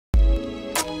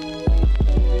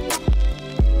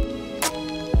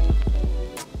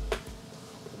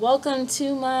Welcome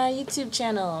to my YouTube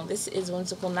channel. This is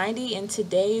Whimsical90 and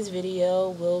today's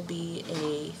video will be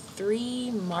a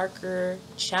 3-marker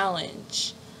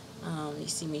challenge. You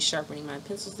see me sharpening my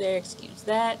pencils there, excuse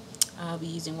that. I'll be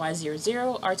using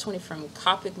Y00 R20 from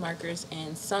Copic markers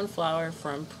and Sunflower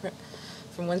from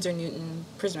Winsor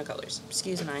Prismacolors.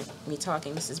 Excuse me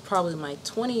talking. This is probably my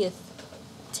 20th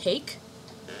take.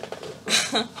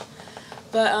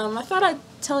 But I thought I'd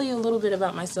tell you a little bit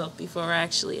about myself before I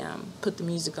actually put the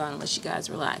music on and let you guys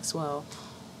relax while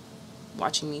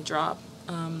watching me draw.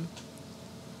 I'm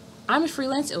a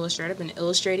freelance illustrator. I've been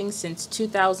illustrating since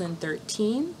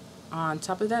 2013. On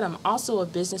top of that, I'm also a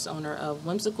business owner of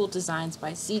Whimsical Designs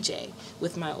by CJ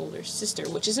with my older sister,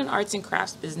 which is an arts and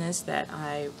crafts business that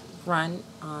I run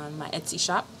on my Etsy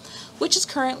shop, which is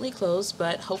currently closed,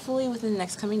 but hopefully within the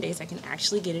next coming days I can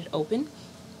actually get it open.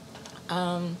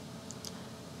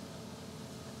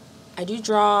 I do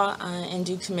draw and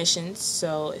do commissions,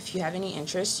 so if you have any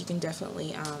interest, you can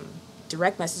definitely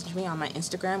direct message me on my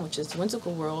Instagram, which is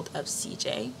Whimsical World of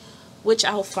CJ, which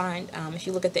I'll find. If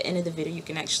you look at the end of the video, you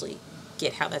can actually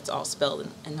get how that's all spelled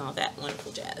and all that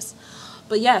wonderful jazz.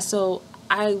 But yeah, so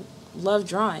I love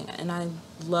drawing and I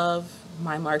love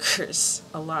my markers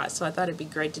a lot, so I thought it'd be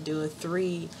great to do a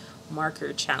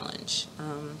 3-marker challenge.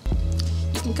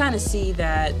 You can kind of see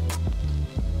that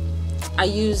I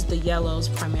used the yellows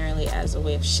primarily as a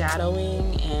way of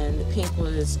shadowing, and the pink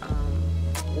was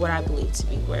what I believe to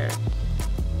be where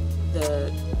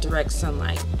the direct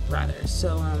sunlight rather.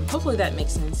 So hopefully that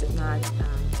makes sense. If not,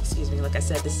 excuse me, like I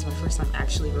said, this is my first time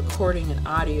actually recording an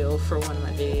audio for one of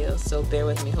my videos, so bear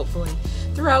with me. Hopefully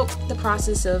throughout the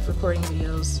process of recording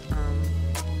videos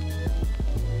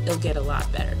it'll get a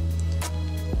lot better.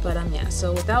 But yeah,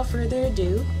 so without further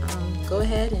ado, go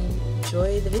ahead and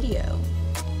enjoy the video.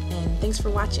 And thanks for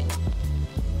watching.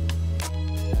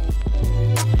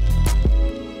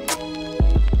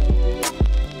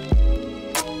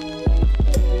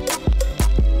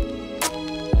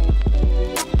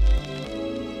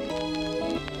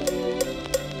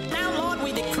 Now, Lord,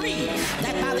 we decree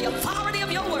that by the authority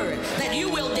of your word, that you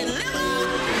will deliver